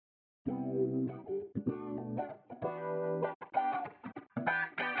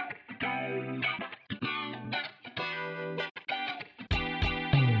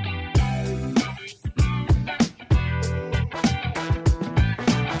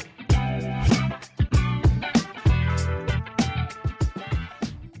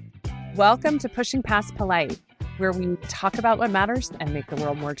Welcome to Pushing Past Polite, where we talk about what matters and make the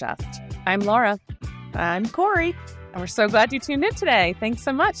world more just. I'm Laura. I'm Corey. And we're so glad you tuned in today. Thanks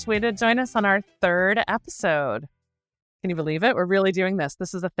so much. Way to join us on our third episode. Can you believe it? We're really doing this.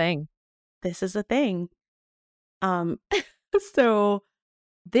 This is a thing. This is a thing. So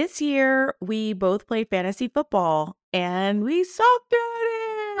this year we both played fantasy football and we sucked at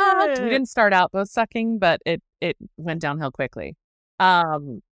it. We didn't start out both sucking, but it went downhill quickly.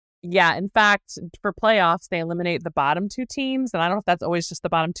 Yeah, in fact, for playoffs, they eliminate the bottom two teams. And I don't know if that's always just the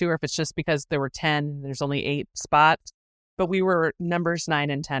bottom two or if it's just because there were 10 and there's only 8 spots. But we were numbers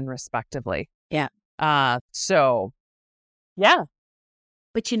 9 and 10, respectively. Yeah. So, yeah.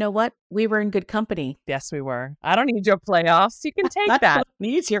 But you know what? We were in good company. Yes, we were. I don't need your playoffs. You can take that. I don't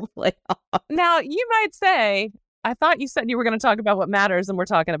need your playoffs. Now, you might say, I thought you said you were going to talk about what matters, and we're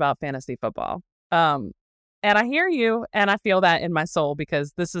talking about fantasy football. And I hear you, and I feel that in my soul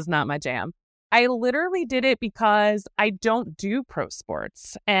because this is not my jam. I literally did it because I don't do pro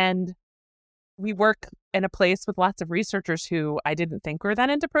sports. And we work in a place with lots of researchers who I didn't think were that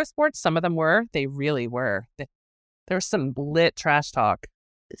into pro sports. Some of them were. They really were. There's some lit trash talk.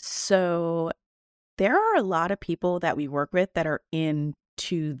 So there are a lot of people that we work with that are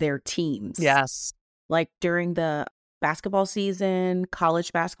into their teams. Yes. Like during the basketball season,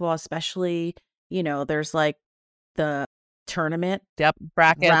 college basketball especially, you know, there's like the tournament. Yep.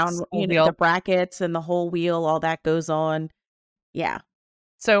 Brackets. Round, the brackets and the whole wheel, all that goes on. Yeah.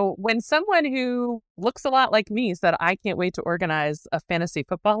 So when someone who looks a lot like me said, I can't wait to organize a fantasy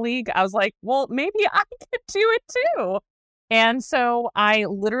football league, I was like, well, maybe I could do it too. And so I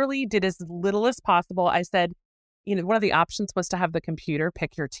literally did as little as possible. I said, one of the options was to have the computer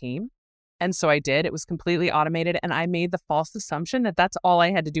pick your team. And so I did. It was completely automated. And I made the false assumption that that's all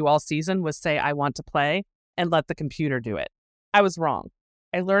I had to do all season was say, I want to play and let the computer do it. I was wrong.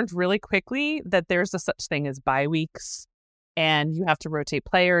 I learned really quickly that there's a such thing as bye weeks and you have to rotate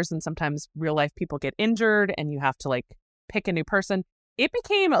players. And sometimes real life people get injured and you have to pick a new person. It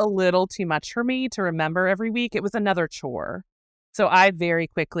became a little too much for me to remember every week. It was another chore. So I very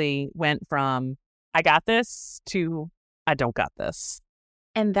quickly went from I got this to I don't got this.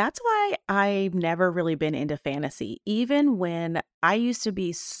 And that's why I've never really been into fantasy. Even when I used to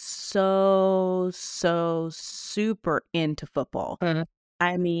be so super into football. Mm-hmm.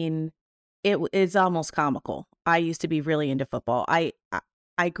 I mean, it's almost comical. I used to be really into football. I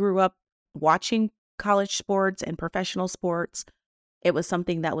grew up watching college sports and professional sports. It was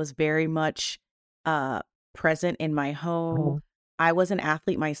something that was very much present in my home. Mm-hmm. I was an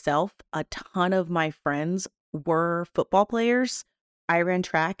athlete myself. A ton of my friends were football players. I ran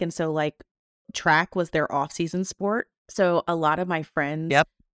track, and so track was their off-season sport. So a lot of my friends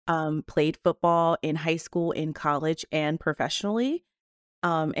played football in high school, in college, and professionally.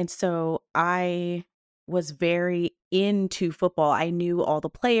 And so I was very into football. I knew all the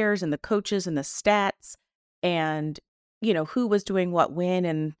players and the coaches and the stats and, who was doing what when.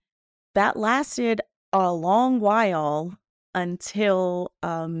 And that lasted a long while until,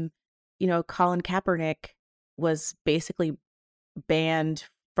 Colin Kaepernick was basically banned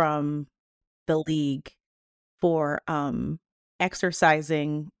from the league for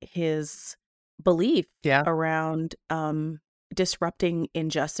exercising his belief around disrupting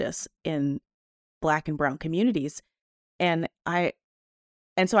injustice in Black and brown communities. And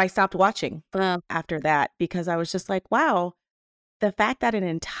so I stopped watching after that because I was just like, wow, the fact that an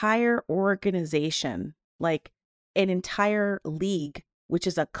entire organization, like an entire league, which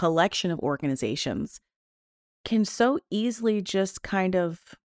is a collection of organizations, can so easily just kind of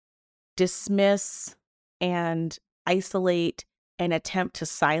dismiss and isolate and attempt to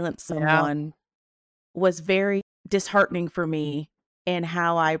silence someone was very disheartening for me in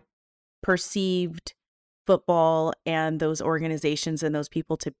how I perceived football and those organizations and those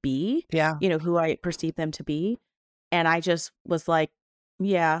people to be, who I perceived them to be. And I just was like,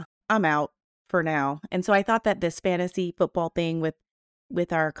 yeah, I'm out for now. And so I thought that this fantasy football thing with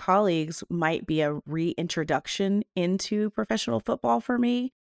our colleagues might be a reintroduction into professional football for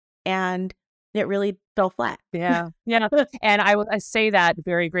me. And it really fell flat. Yeah. And I say that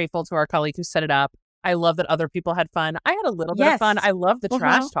very grateful to our colleague who set it up. I love that other people had fun. I had a little bit of fun. I love the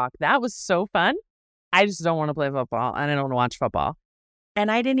trash talk. That was so fun. I just don't want to play football and I don't want to watch football. And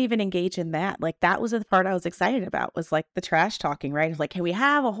I didn't even engage in that. That was the part I was excited about was the trash talking, right? It's like, can we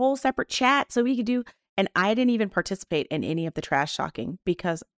have a whole separate chat so we could do... And I didn't even participate in any of the trash talking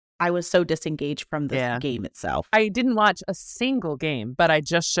because I was so disengaged from the game itself. I didn't watch a single game, but I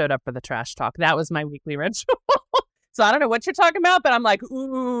just showed up for the trash talk. That was my weekly ritual. So I don't know what you're talking about, but I'm like,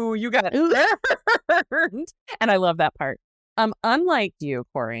 ooh, you got earned. And I love that part. Unlike you,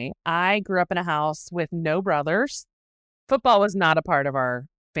 Corey, I grew up in a house with no brothers. Football was not a part of our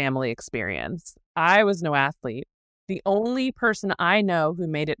family experience. I was no athlete. The only person I know who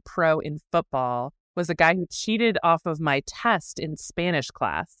made it pro in football was a guy who cheated off of my test in Spanish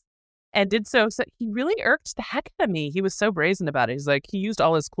class and did so he really irked the heck out of me. He was so brazen about it. He's like, he used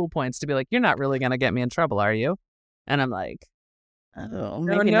all his cool points to be like, you're not really going to get me in trouble, are you? And I'm like, Oh,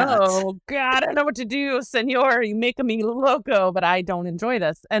 maybe maybe no. not. God, I don't know what to do, senor. You making me loco, but I don't enjoy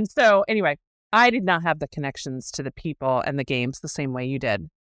this. And so anyway, I did not have the connections to the people and the games the same way you did.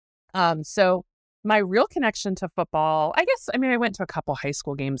 So my real connection to football, I went to a couple high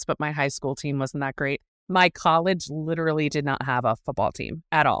school games, but my high school team wasn't that great. My college literally did not have a football team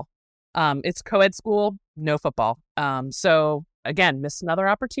at all. It's co-ed school, no football. So again, missed another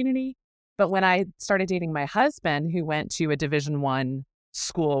opportunity. But when I started dating my husband, who went to a Division I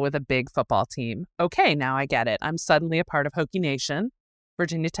school with a big football team, okay, now I get it. I'm suddenly a part of Hokie Nation.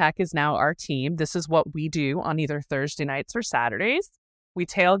 Virginia Tech is now our team. This is what we do on either Thursday nights or Saturdays. We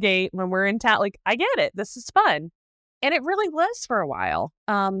tailgate when we're in town. Like, I get it. This is fun. And it really was for a while.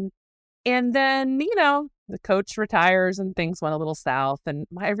 And then, the coach retires and things went a little south. And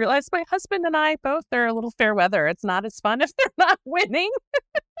I realized my husband and I both are a little fair weather. It's not as fun if they're not winning.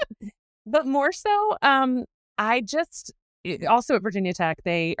 But more so, also at Virginia Tech,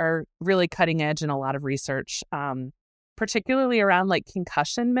 they are really cutting edge in a lot of research, particularly around like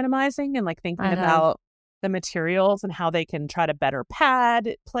concussion minimizing and like thinking about the materials and how they can try to better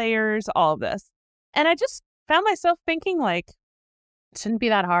pad players, all of this. And I just found myself thinking like, it shouldn't be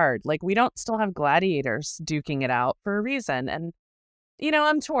that hard. Like, we don't still have gladiators duking it out for a reason. And,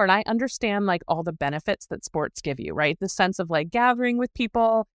 I'm torn. I understand like all the benefits that sports give you, right? The sense of like gathering with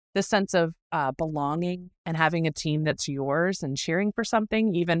people, the sense of belonging and having a team that's yours and cheering for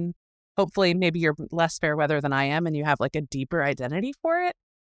something, even hopefully maybe you're less fair weather than I am and you have like a deeper identity for it.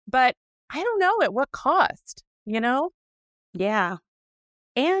 But I don't know at what cost, Yeah.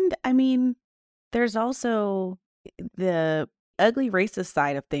 And there's also the ugly racist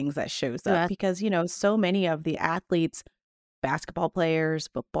side of things that shows up because, so many of the athletes, basketball players,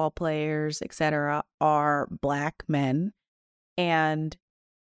 football players, etc., are Black men. And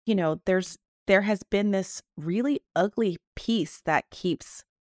there has been this really ugly piece that keeps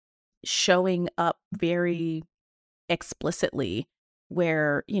showing up very explicitly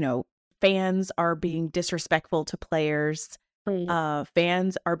where, fans are being disrespectful to players.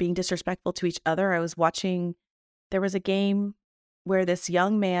 Fans are being disrespectful to each other. I was watching, there was a game where this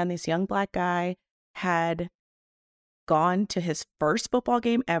young Black guy had gone to his first football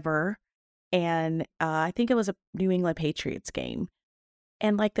game ever. And I think it was a New England Patriots game.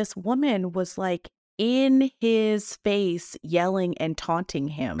 And like this woman was like in his face yelling and taunting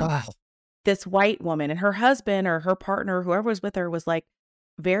him. Wow. This white woman, and her husband or her partner, whoever was with her, was like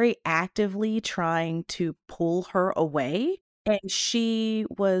very actively trying to pull her away. And she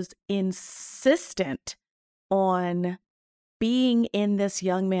was insistent on being in this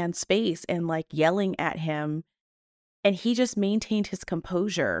young man's space and like yelling at him. And he just maintained his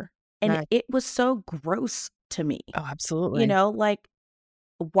composure. And it was so gross to me. Oh, absolutely. Like,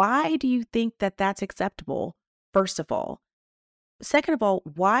 why do you think that that's acceptable, first of all? Second of all,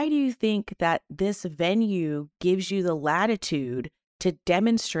 why do you think that this venue gives you the latitude to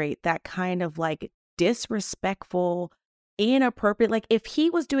demonstrate that kind of like disrespectful, inappropriate, like if he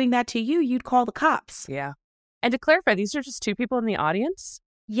was doing that to you, you'd call the cops. Yeah. And to clarify, these are just two people in the audience?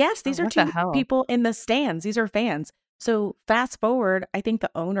 Yes, these are two people in the stands. These are fans. So fast forward, I think the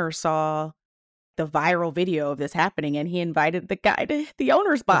owner saw the viral video of this happening and he invited the guy to the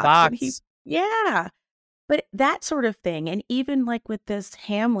owner's box. And but that sort of thing. And even like with this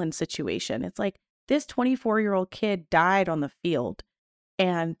Hamlin situation, it's like this 24-year-old kid died on the field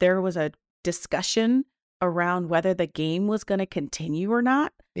and there was a discussion around whether the game was going to continue or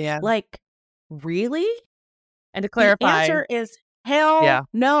not. Yeah. Like, really? And to clarify, the answer is hell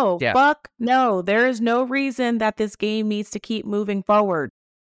no. Yeah. Fuck no. There is no reason that this game needs to keep moving forward.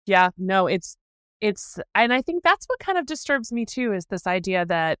 Yeah, no, it's, and I think that's what kind of disturbs me too, is this idea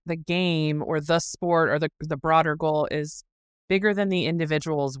that the game or the sport or the broader goal is bigger than the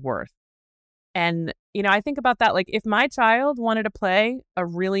individual's worth. And, I think about that, like if my child wanted to play a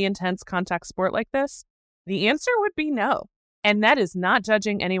really intense contact sport like this, the answer would be no. And that is not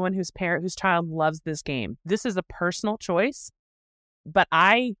judging anyone whose child loves this game. This is a personal choice, but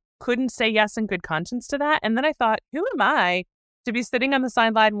I couldn't say yes in good conscience to that. And then I thought, who am I to be sitting on the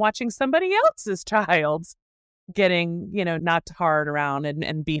sideline watching somebody else's child getting, knocked hard around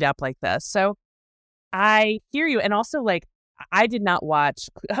and beat up like this? So I hear you. And also, like, I did not watch,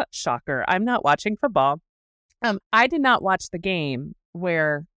 shocker, I'm not watching football. I did not watch the game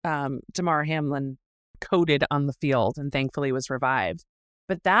where Damar Hamlin coded on the field and thankfully was revived.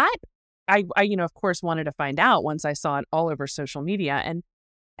 But that, I of course, wanted to find out once I saw it all over social media. And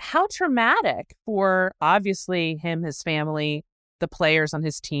how traumatic for, obviously, him, his family, the players on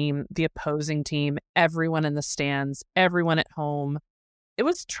his team, the opposing team, everyone in the stands, everyone at home. It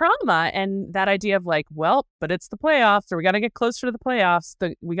was trauma. And that idea of like, well, but it's the playoffs, or we got to get closer to the playoffs.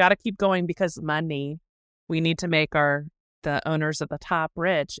 We got to keep going because money. We need to make the owners at the top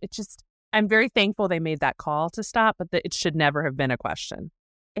rich. I'm very thankful they made that call to stop, but it should never have been a question.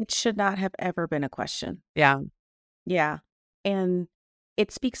 It should not have ever been a question. Yeah. Yeah. And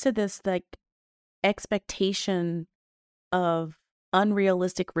it speaks to this like expectation of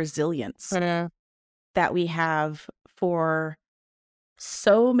unrealistic resilience that we have for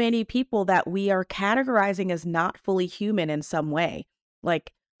so many people that we are categorizing as not fully human in some way.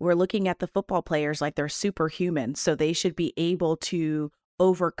 Like, we're looking at the football players like they're superhuman, so they should be able to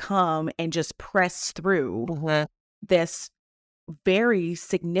overcome and just press through this very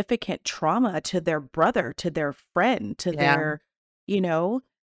significant trauma to their brother, to their friend, to their,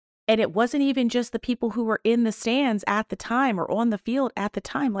 and it wasn't even just the people who were in the stands at the time or on the field at the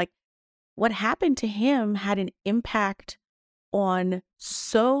time. Like, what happened to him had an impact on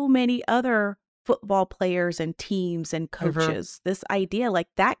so many other football players and teams and coaches. This idea, like,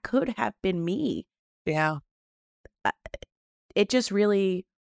 that could have been me. Yeah. It just really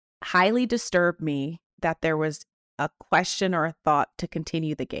highly disturbed me that there was a question or a thought to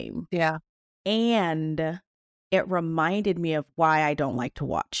continue the game. Yeah. And it reminded me of why I don't like to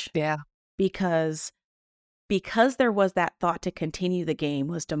watch. Yeah. Because there was that thought to continue the game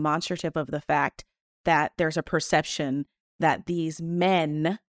was demonstrative of the fact that there's a perception that these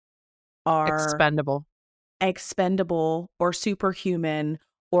men are expendable or superhuman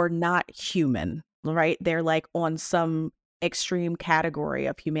or not human, right? They're like on some extreme category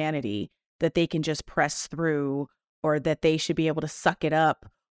of humanity that they can just press through, or that they should be able to suck it up,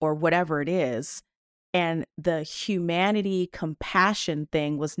 or whatever it is. And the humanity compassion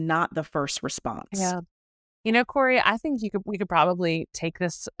thing was not the first response. Yeah. Corey, I think we could probably take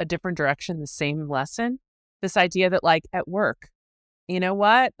this a different direction, the same lesson. This idea that, like, at work, you know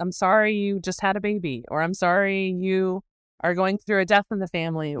what? I'm sorry you just had a baby, or I'm sorry you are going through a death in the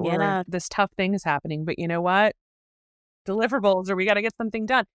family, or this tough thing is happening. But you know what? Deliverables, or we got to get something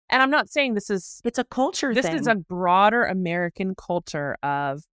done. And I'm not saying it's a culture thing. This is a broader American culture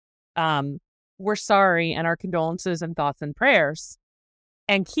of we're sorry and our condolences and thoughts and prayers,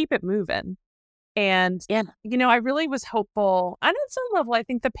 and keep it moving. And, I really was hopeful. And on some level, I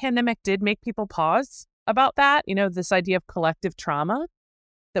think the pandemic did make people pause about that, this idea of collective trauma,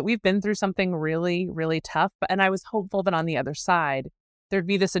 that we've been through something really, really tough. And I was hopeful that on the other side, there'd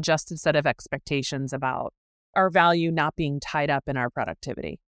be this adjusted set of expectations about our value not being tied up in our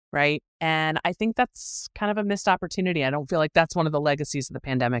productivity, right? And I think that's kind of a missed opportunity. I don't feel like that's one of the legacies of the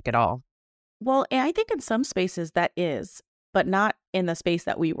pandemic at all. Well, and I think in some spaces that is, but not in the space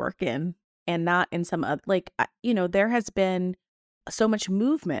that we work in, and not in some other, there has been so much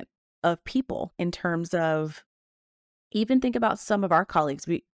movement of people in terms of, even think about some of our colleagues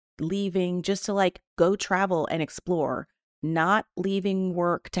leaving just to like go travel and explore, not leaving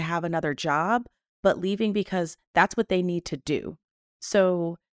work to have another job, but leaving because that's what they need to do.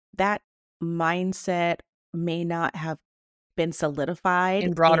 So that mindset may not have been solidified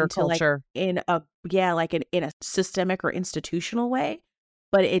in broader culture, in a systemic or institutional way.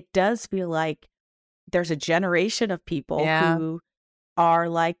 But it does feel like there's a generation of people who are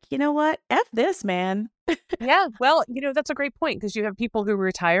like, you know what? F this, man. Yeah. Well, that's a great point, because you have people who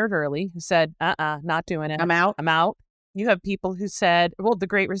retired early who said, not doing it. I'm out. You have people who said, well, the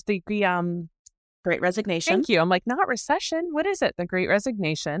Great Resignation. Thank you. I'm like, not recession. What is it? The Great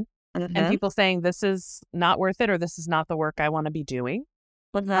Resignation. Mm-hmm. And people saying this is not worth it, or this is not the work I want to be doing.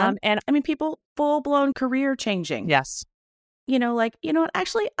 Mm-hmm. And I mean, people full blown career changing. Yes. What?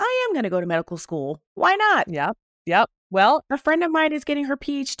 Actually, I am going to go to medical school. Why not? Yep. Well, a friend of mine is getting her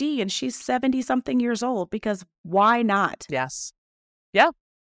PhD and she's 70 something years old, because why not? Yes. Yeah.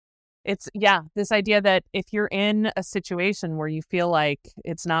 It's this idea that if you're in a situation where you feel like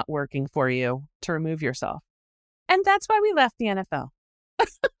it's not working for you, to remove yourself. And that's why we left the NFL.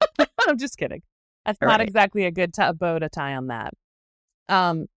 I'm just kidding. That's not exactly a good bow to tie on that.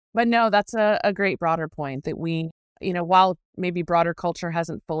 But no, that's a great broader point, that we, while maybe broader culture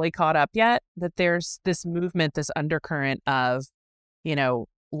hasn't fully caught up yet, that there's this movement, this undercurrent of,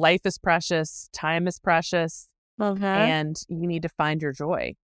 life is precious, time is precious, and you need to find your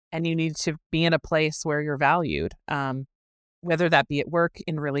joy, and you need to be in a place where you're valued, whether that be at work,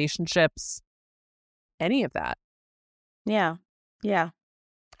 in relationships, any of that. Yeah. Yeah.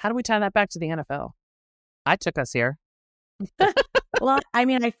 How do we tie that back to the NFL? I took us here. Well, I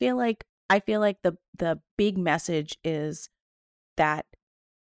mean, I feel like the big message is that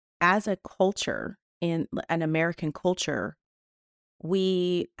as a culture, in an American culture,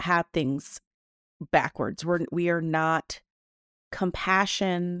 we have things backwards. We are not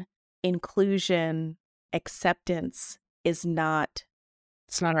compassion, inclusion, acceptance is not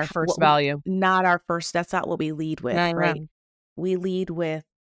It's not our first what value. not our first. That's not what we lead with, No, right? no. We lead with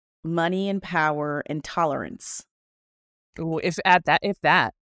money and power and tolerance, Ooh, if that.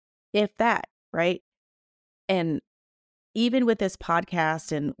 if that, right? And even with this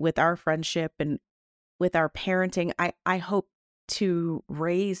podcast and with our friendship and with our parenting, I hope to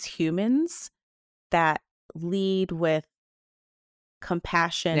raise humans that lead with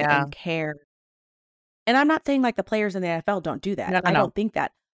compassion Yeah. and care. And I'm not saying like the players in the NFL don't do that. No, I no. don't think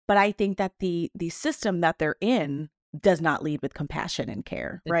that. But I think that the system that they're in does not lead with compassion and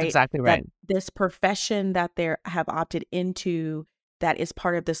care, That's right? exactly That right. this profession that they have opted into, that is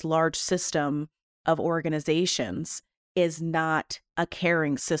part of this large system of organizations, is not a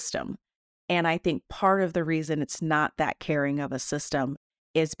caring system. And I think part of the reason it's not that caring of a system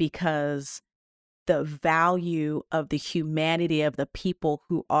is because the value of the humanity of the people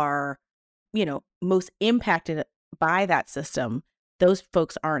who are, most impacted by that system, those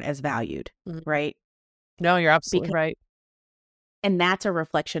folks aren't as valued, Mhm. right? No, you're absolutely Because, right. and that's a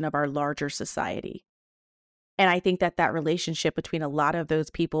reflection of our larger society. And I think that that relationship between a lot of those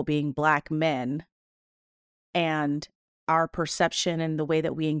people being Black men and our perception and the way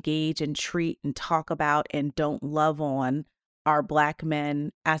that we engage and treat and talk about and don't love on our Black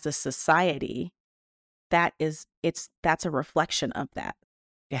men as a society, that's a reflection of that.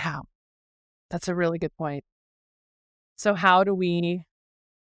 Yeah. That's a really good point. So how do we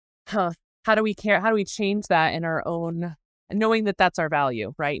care? How do we change that in our own, knowing that that's our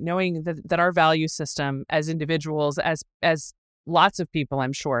value, right? Knowing that our value system as individuals, as lots of people,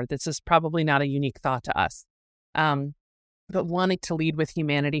 I'm sure this is probably not a unique thought to us. But wanting to lead with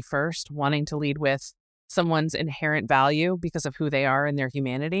humanity first, wanting to lead with someone's inherent value because of who they are and their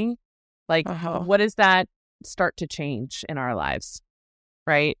humanity. Like, what does that start to change in our lives?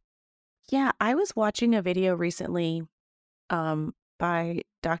 Right? Yeah, I was watching a video recently by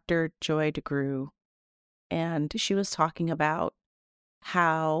Dr. Joy DeGruy, and she was talking about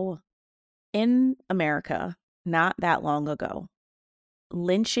how in America, not that long ago,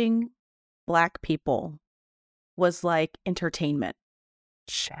 lynching Black people was like entertainment,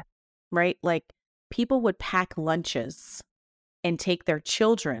 Shit. right? Like people would pack lunches and take their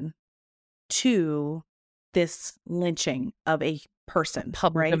children to this lynching of a person,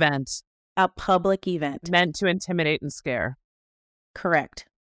 Public right? events A public event. meant to intimidate and scare. Correct.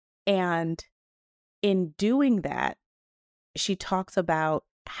 And in doing that, she talks about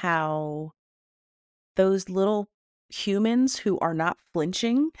how those little humans who are not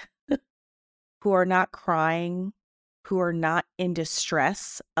flinching, who are not crying, who are not in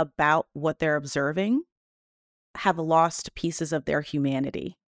distress about what they're observing, have lost pieces of their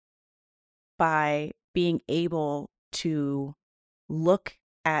humanity by being able to look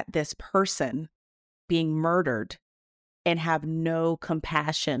at this person being murdered and have no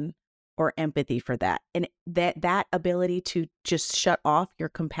compassion or empathy for that. And that ability to just shut off your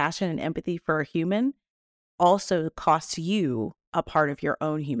compassion and empathy for a human also costs you a part of your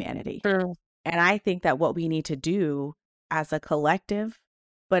own humanity. Sure. And I think that what we need to do as a collective,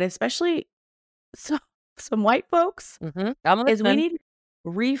 but especially some white folks, Mm-hmm. is we need to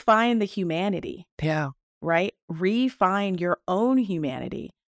refine the humanity. Yeah. Right? Refine your own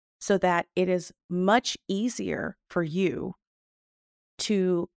humanity so that it is much easier for you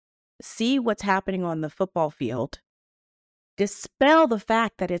to see what's happening on the football field, dispel the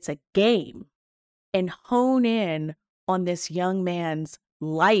fact that it's a game, and hone in on this young man's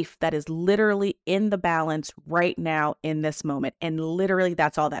life that is literally in the balance right now in this moment. And literally,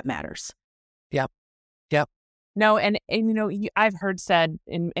 that's all that matters. Yep. No, and I've heard said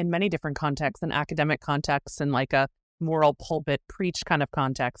in many different contexts, in academic contexts and like a moral pulpit preach kind of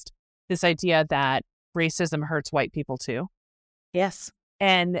context, this idea that racism hurts white people too. Yes.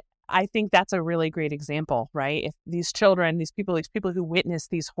 And I think that's a really great example, right? If these children, these people who witness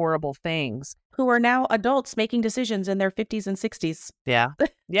these horrible things, who are now adults making decisions in their 50s and 60s. Yeah.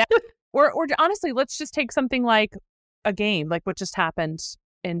 Or honestly, let's just take something like a game, like what just happened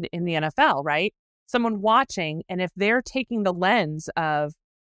in the NFL, right? Someone watching, and if they're taking the lens of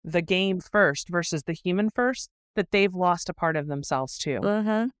the game first versus the human first, that they've lost a part of themselves too.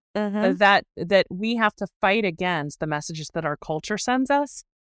 That we have to fight against the messages that our culture sends us,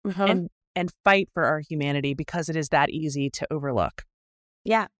 and and fight for our humanity because it is that easy to overlook.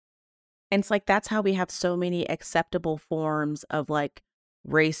 Yeah. And it's like, that's how we have so many acceptable forms of like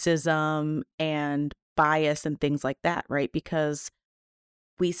racism and bias and things like that, right? Because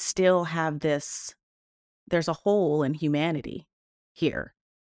we still have this, there's a hole in humanity here.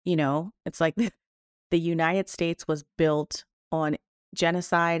 It's like the United States was built on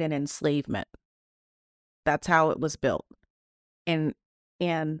genocide and enslavement. That's how it was built. And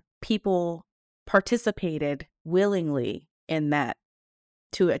people participated willingly in that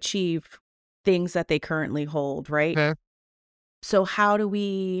to achieve things that they currently hold, right? Okay. So how do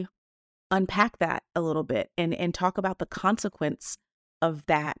we unpack that a little bit and talk about the consequence of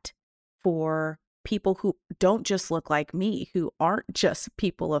that for people who don't just look like me, who aren't just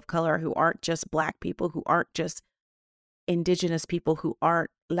people of color, who aren't just Black people, who aren't just Indigenous people, who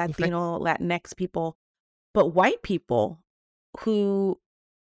aren't Latino, Latinx people, but white people who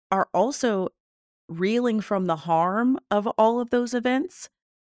are also reeling from the harm of all of those events,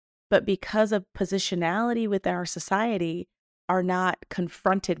 but because of positionality within our society, are not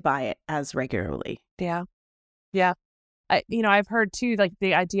confronted by it as regularly. Yeah. Yeah. I've heard too, like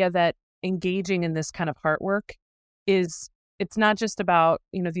the idea that engaging in this kind of heart work it's not just about,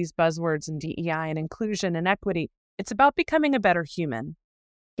 these buzzwords and DEI and inclusion and equity. It's about becoming a better human.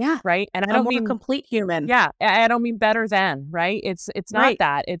 Yeah. Right. And I A don't more mean complete human. Yeah. I don't mean better than, right? It's not Right.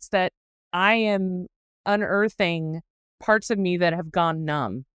 that. It's that I am unearthing parts of me that have gone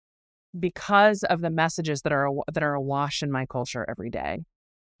numb because of the messages that are awash in my culture every day.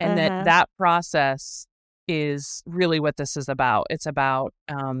 And that process is really what this is about. It's about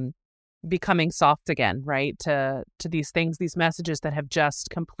becoming soft again, right? To these things, these messages that have just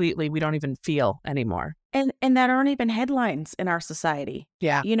completely, we don't even feel anymore. And that aren't even headlines in our society.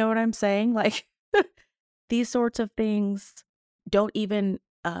 Yeah. You know what I'm saying? Like these sorts of things don't even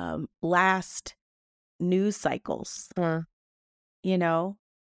last news cycles.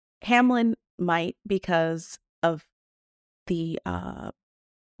 Hamlin might because of the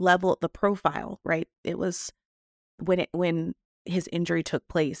level, the profile, right? It was when his injury took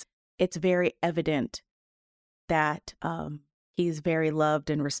place, it's very evident that he's very loved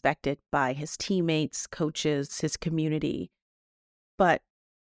and respected by his teammates, coaches, his community. But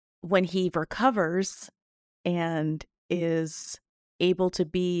when he recovers and is able to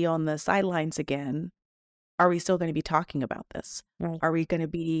be on the sidelines again, are we still going to be talking about this? Right. Are we going to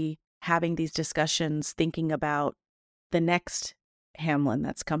be having these discussions, thinking about the next Hamlin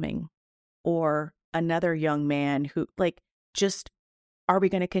that's coming, or another young man who, are we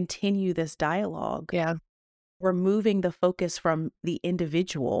going to continue this dialogue? Yeah. Removing the focus from the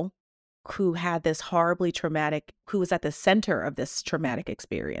individual who had this horribly traumatic, who was at the center of this traumatic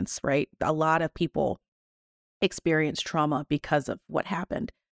experience, right? A lot of people experience trauma because of what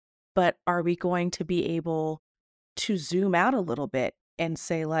happened. But are we going to be able to zoom out a little bit and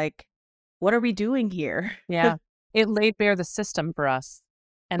say, like, what are we doing here? Yeah. It laid bare the system for us.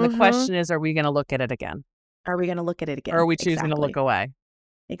 And the question is, are we going to look at it again? Are we going to look at it again? Or are we choosing to look away?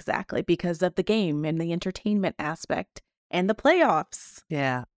 Exactly. Because of the game and the entertainment aspect and the playoffs.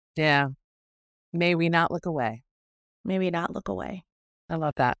 Yeah. Yeah. May we not look away. May we not look away. I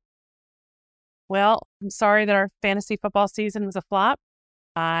love that. Well, I'm sorry that our fantasy football season was a flop.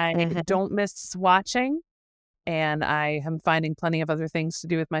 I don't miss watching, and I am finding plenty of other things to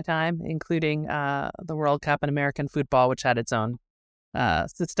do with my time, including the World Cup and American football, which had its own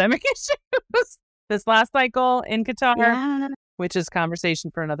systemic issues this last cycle in Qatar, which is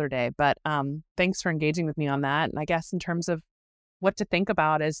conversation for another day. But thanks for engaging with me on that. And I guess in terms of what to think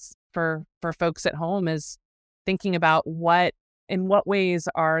about is for folks at home is thinking about in what ways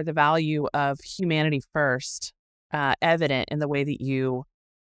are the value of humanity first evident in the way that you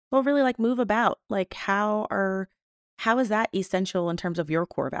really move about, how is that essential in terms of your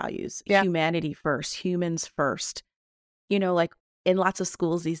core values? Yeah. Humanity first, humans first. In lots of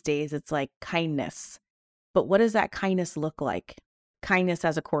schools these days, it's like kindness. But what does that kindness look like? Kindness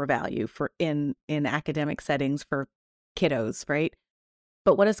as a core value in academic settings for kiddos, right?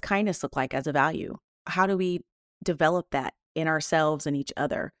 But what does kindness look like as a value? How do we develop that in ourselves and each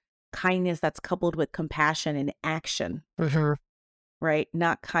other? Kindness that's coupled with compassion and action. Right?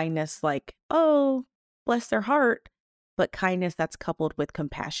 Not kindness like, oh, bless their heart, but kindness that's coupled with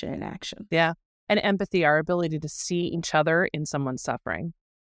compassion and action. Yeah. And empathy, our ability to see each other in someone's suffering.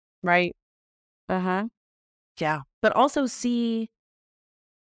 Right? Yeah. But also see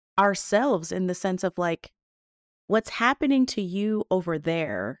ourselves in the sense of what's happening to you over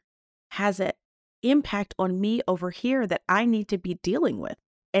there has an impact on me over here that I need to be dealing with.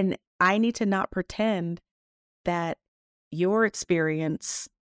 And I need to not pretend that your experience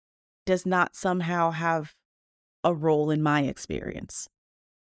does not somehow have a role in my experience.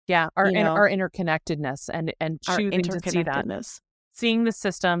 Yeah, our interconnectedness and choosing to see that. Seeing the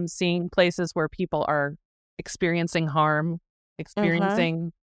system, seeing places where people are experiencing harm,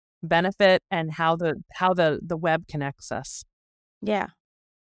 experiencing benefit, and how the web connects us. Yeah,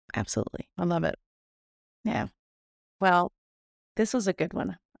 absolutely. I love it. Yeah. Well, this was a good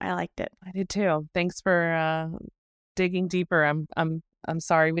one. I liked it. I did too. Thanks for digging deeper. I'm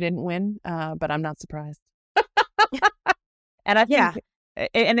sorry we didn't win, but I'm not surprised. And I think,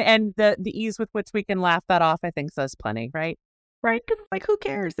 and the ease with which we can laugh that off, I think says plenty, right? Right? Because like, who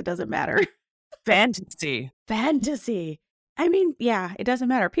cares? It doesn't matter. Fantasy. I mean, yeah, it doesn't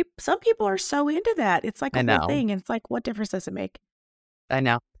matter. Some people are so into that. It's like a whole thing. It's like, what difference does it make? I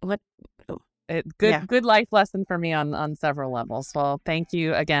know. Good life lesson for me on several levels. Well, thank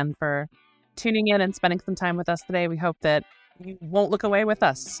you again for tuning in and spending some time with us today. We hope that you won't look away with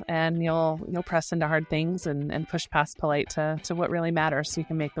us, and you'll press into hard things and push past polite to what really matters, so you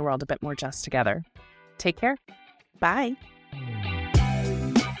can make the world a bit more just together. Take care. Bye.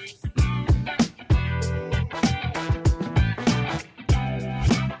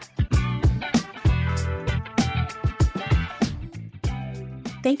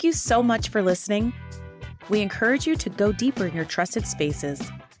 Thank you so much for listening. We encourage you to go deeper in your trusted spaces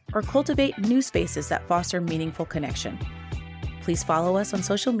or cultivate new spaces that foster meaningful connection. Please follow us on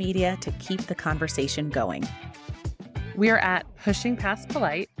social media to keep the conversation going. We are at Pushing Past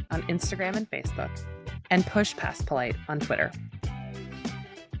Polite on Instagram and Facebook, and Push Past Polite on Twitter.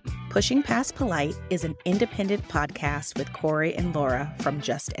 Pushing Past Polite is an independent podcast with Corey and Laura from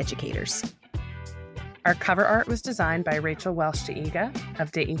Just Educators. Our cover art was designed by Rachel Welsh DeIga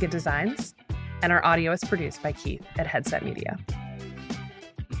of DeIga Designs, and our audio is produced by Keith at Headset Media.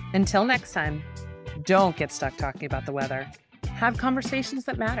 Until next time, don't get stuck talking about the weather. Have conversations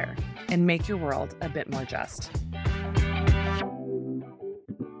that matter and make your world a bit more just.